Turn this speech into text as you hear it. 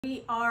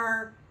We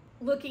are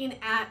looking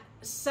at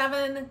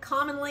 7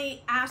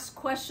 commonly asked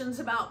questions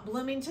about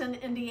Bloomington,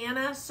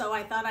 Indiana. So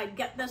I thought I'd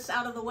get this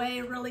out of the way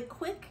really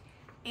quick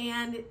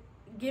and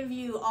give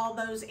you all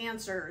those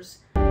answers.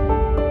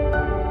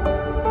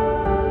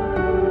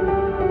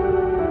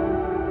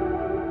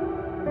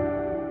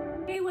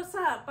 Hey, what's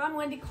up? I'm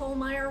Wendy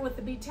Kohlmeier with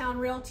the BTown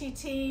Realty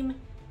Team.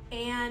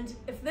 And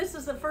if this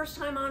is the first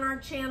time on our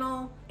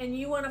channel and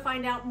you want to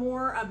find out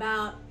more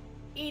about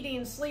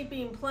eating,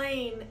 sleeping,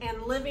 playing,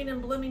 and living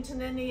in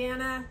Bloomington,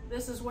 Indiana,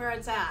 this is where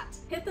it's at.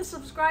 Hit the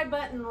subscribe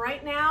button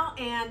right now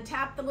and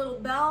tap the little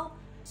bell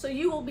so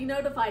you will be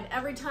notified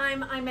every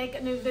time I make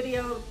a new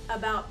video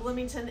about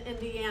Bloomington,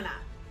 Indiana.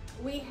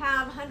 We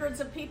have hundreds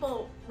of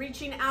people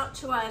reaching out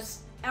to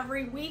us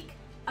every week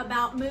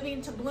about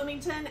moving to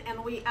Bloomington,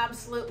 and we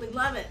absolutely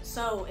love it.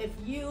 So if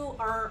you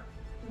are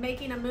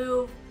making a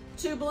move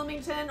to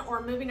Bloomington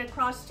or moving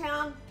across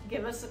town,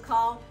 give us a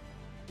call.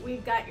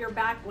 We've got your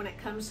back when it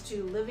comes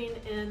to living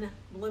in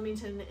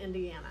Bloomington,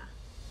 Indiana.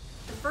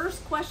 The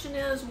first question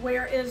is,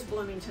 where is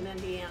Bloomington,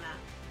 Indiana?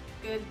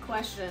 Good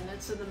question.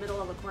 It's in the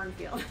middle of a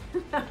cornfield.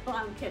 No,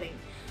 I'm kidding.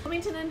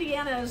 Bloomington,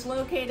 Indiana is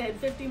located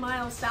 50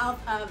 miles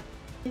south of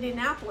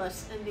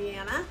Indianapolis,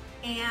 Indiana,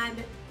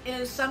 and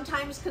is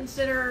sometimes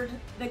considered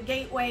the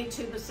gateway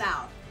to the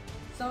south.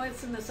 So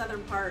it's in the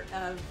southern part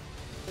of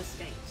the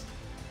state.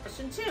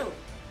 Question 2.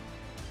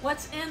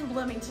 What's in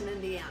Bloomington,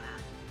 Indiana?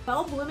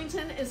 Well,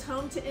 Bloomington is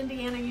home to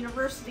Indiana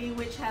University,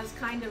 which has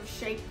kind of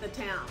shaped the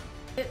town.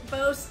 It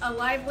boasts a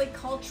lively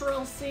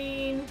cultural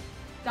scene,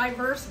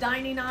 diverse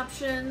dining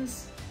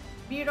options,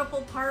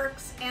 beautiful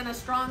parks, and a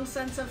strong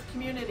sense of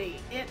community.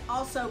 It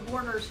also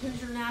borders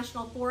Hoosier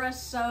National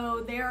Forest,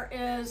 so there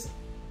is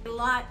a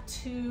lot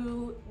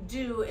to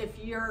do if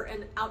you're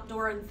an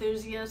outdoor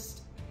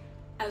enthusiast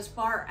as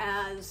far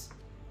as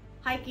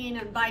hiking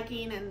and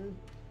biking and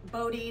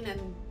boating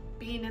and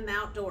being in the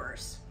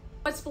outdoors.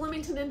 What's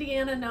Bloomington,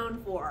 Indiana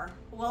known for?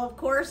 Well, of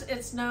course,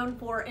 it's known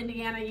for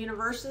Indiana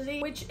University,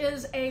 which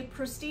is a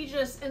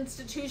prestigious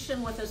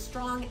institution with a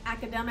strong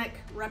academic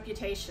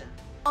reputation.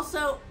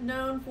 Also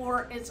known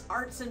for its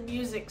arts and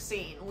music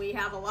scene. We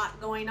have a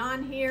lot going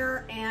on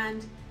here,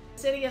 and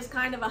the city is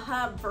kind of a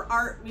hub for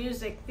art,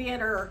 music,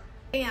 theater,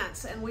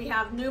 dance, and we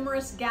have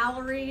numerous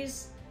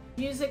galleries,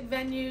 music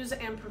venues,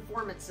 and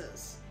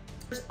performances.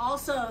 There's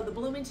also the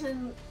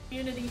Bloomington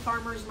Community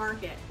Farmers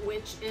Market,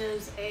 which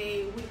is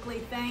a weekly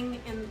thing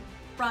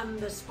from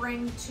the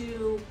spring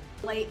to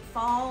late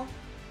fall.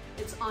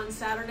 It's on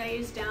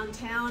Saturdays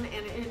downtown,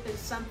 and it is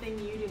something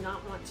you do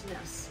not want to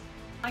miss.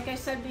 Like I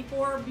said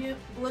before,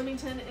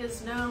 Bloomington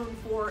is known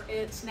for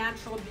its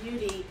natural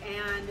beauty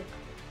and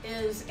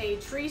is a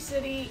tree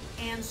city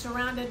and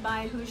surrounded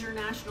by Hoosier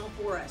National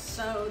Forest.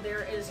 So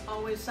there is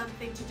always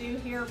something to do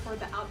here for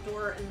the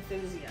outdoor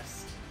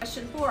enthusiast.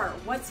 Question 4,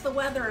 what's the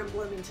weather in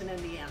Bloomington,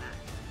 Indiana?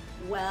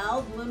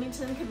 Well,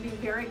 Bloomington can be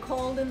very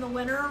cold in the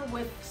winter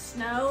with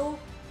snow,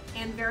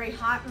 and very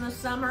hot in the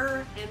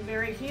summer and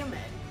very humid.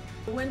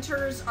 The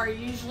winters are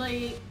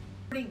usually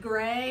pretty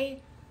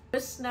gray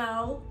with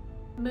snow.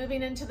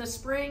 Moving into the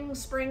spring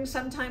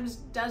sometimes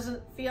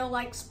doesn't feel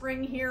like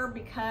spring here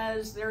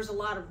because there's a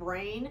lot of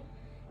rain,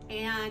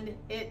 and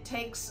it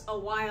takes a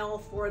while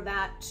for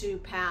that to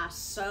pass.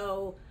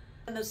 So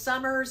and the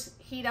summers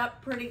heat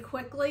up pretty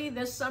quickly.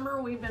 This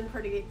summer we've been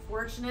pretty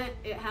fortunate.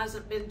 It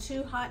hasn't been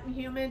too hot and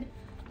humid,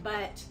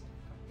 but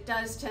it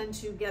does tend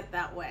to get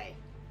that way.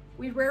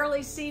 We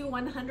rarely see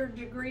 100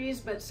 degrees,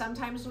 but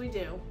sometimes we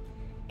do.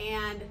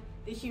 And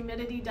the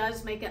humidity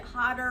does make it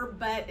hotter,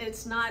 but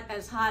it's not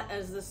as hot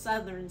as the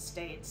southern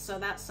states, so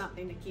that's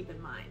something to keep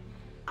in mind.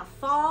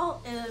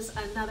 Fall is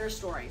another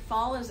story.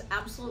 Fall is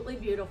absolutely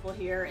beautiful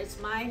here. It's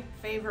my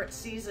favorite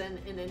season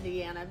in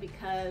Indiana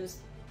because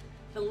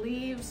the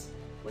leaves,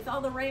 with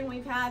all the rain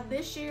we've had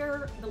this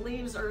year, the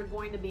leaves are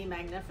going to be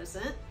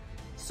magnificent.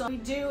 So we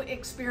do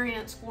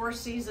experience 4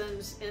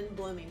 seasons in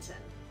Bloomington.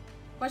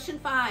 Question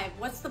 5,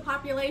 what's the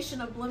population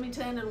of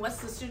Bloomington and what's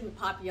the student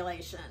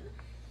population?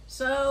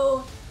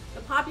 So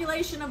the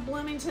population of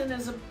Bloomington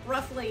is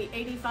roughly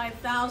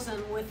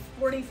 85,000, with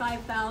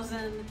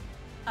 45,000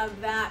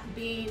 of that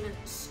being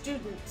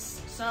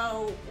students.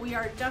 So we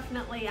are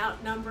definitely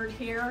outnumbered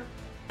here.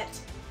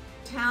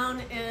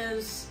 Town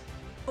is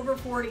over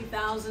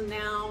 40,000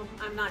 now.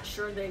 I'm not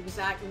sure the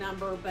exact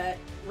number, but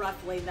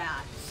roughly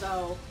that.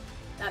 So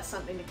that's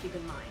something to keep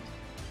in mind.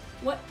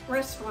 What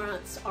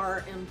restaurants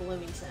are in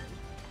Bloomington?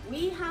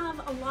 We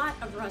have a lot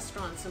of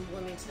restaurants in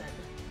Bloomington.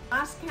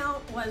 Last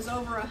count was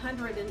over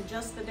 100 in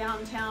just the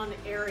downtown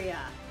area.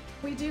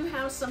 We do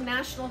have some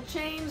national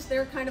chains.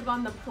 They're kind of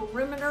on the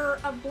perimeter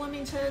of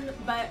Bloomington,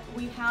 but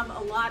we have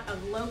a lot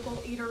of local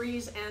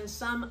eateries, and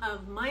some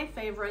of my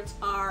favorites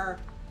are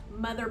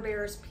Mother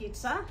Bear's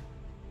Pizza.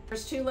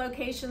 There's 2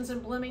 locations in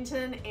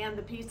Bloomington, and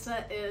the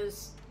pizza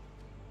is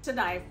to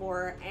die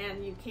for,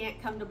 and you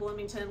can't come to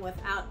Bloomington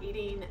without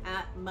eating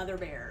at Mother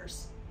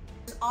Bear's.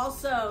 There's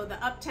also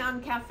the Uptown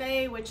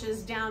Cafe, which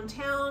is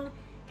downtown.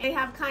 They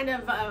have kind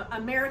of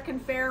American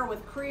fare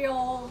with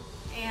Creole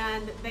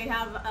and they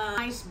have a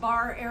nice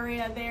bar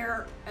area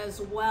there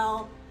as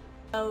well.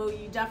 So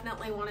you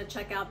definitely want to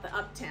check out the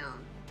Uptown.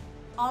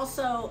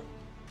 Also,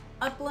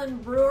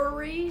 Upland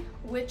Brewery,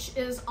 which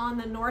is on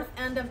the north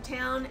end of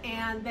town,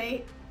 and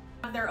they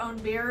have their own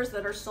beers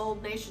that are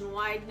sold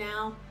nationwide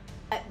now.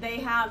 They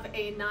have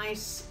a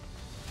nice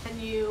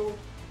menu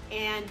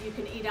and you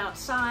can eat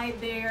outside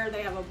there.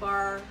 They have a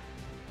bar,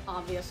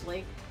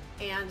 obviously,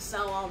 and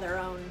sell all their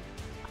own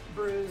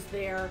brews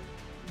there.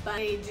 But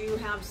they do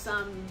have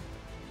some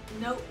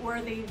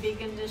noteworthy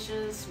vegan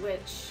dishes,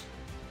 which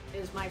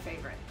is my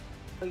favorite.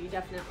 So you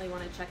definitely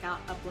want to check out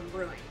Upland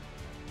Brewing.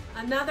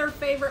 Another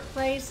favorite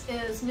place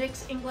is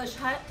Nick's English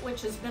Hut,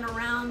 which has been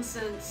around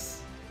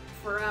since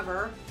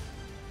forever.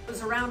 It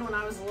was around when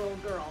I was a little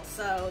girl,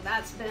 so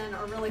that's been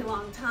a really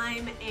long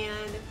time,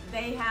 and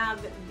they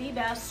have the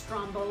best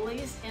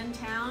strombolis in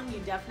town. You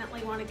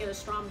definitely want to get a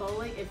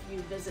stromboli if you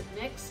visit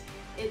Nick's.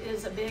 It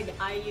is a big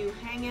IU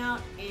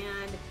hangout,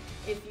 and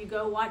if you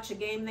go watch a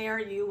game there,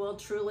 you will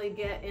truly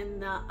get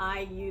in the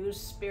IU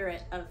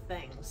spirit of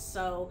things.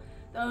 So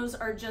those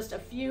are just a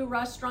few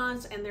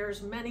restaurants, and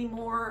there's many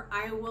more.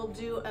 I will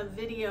do a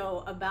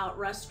video about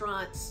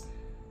restaurants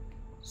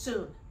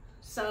soon.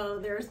 So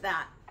there's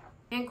that.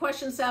 And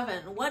question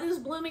 7, what is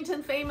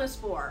Bloomington famous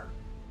for?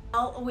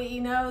 Well, we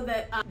know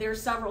that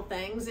there's several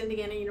things.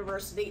 Indiana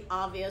University,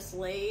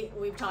 obviously,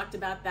 we've talked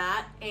about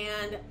that.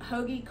 And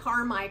Hoagie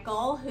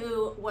Carmichael,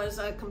 who was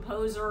a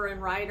composer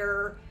and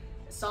writer,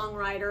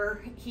 songwriter,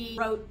 he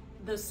wrote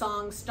the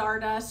song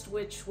Stardust,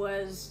 which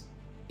was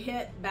a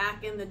hit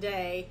back in the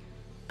day.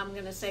 I'm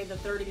gonna say the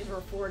 30s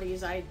or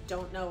 40s, I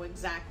don't know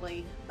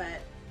exactly,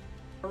 but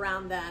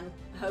around then,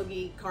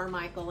 Hoagie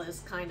Carmichael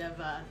is kind of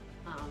a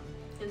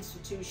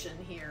institution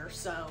here.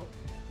 So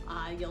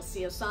you'll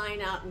see a sign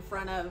out in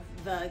front of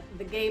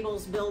the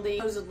Gables building.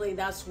 Supposedly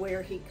that's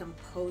where he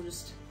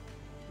composed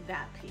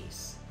that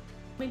piece.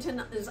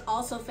 Bloomington is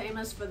also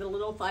famous for the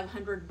Little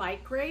 500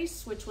 bike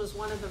race, which was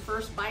one of the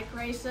first bike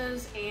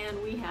races, and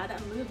we had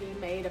a movie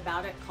made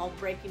about it called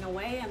Breaking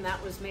Away, and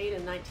that was made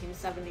in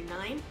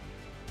 1979.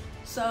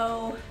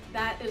 So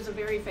that is a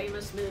very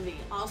famous movie.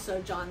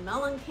 Also, John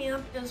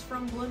Mellencamp is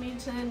from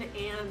Bloomington,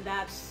 and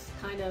that's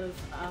kind of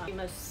a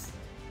famous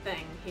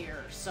thing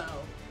here. So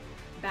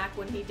back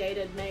when he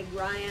dated Meg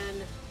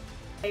Ryan,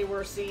 they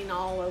were seen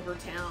all over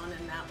town,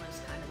 and that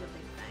was kind of a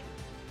big thing.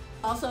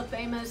 Also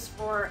famous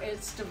for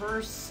its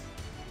diverse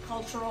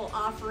cultural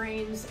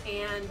offerings,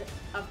 and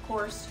of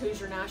course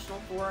Hoosier National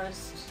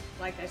Forest,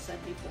 like I said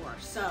before.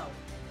 So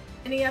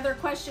any other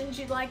questions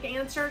you'd like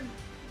answered,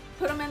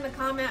 put them in the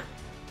comment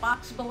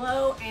box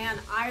below, and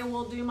I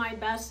will do my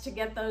best to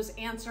get those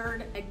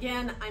answered.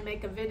 Again, I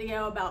make a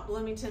video about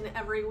Bloomington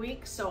every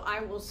week, so I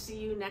will see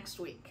you next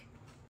week.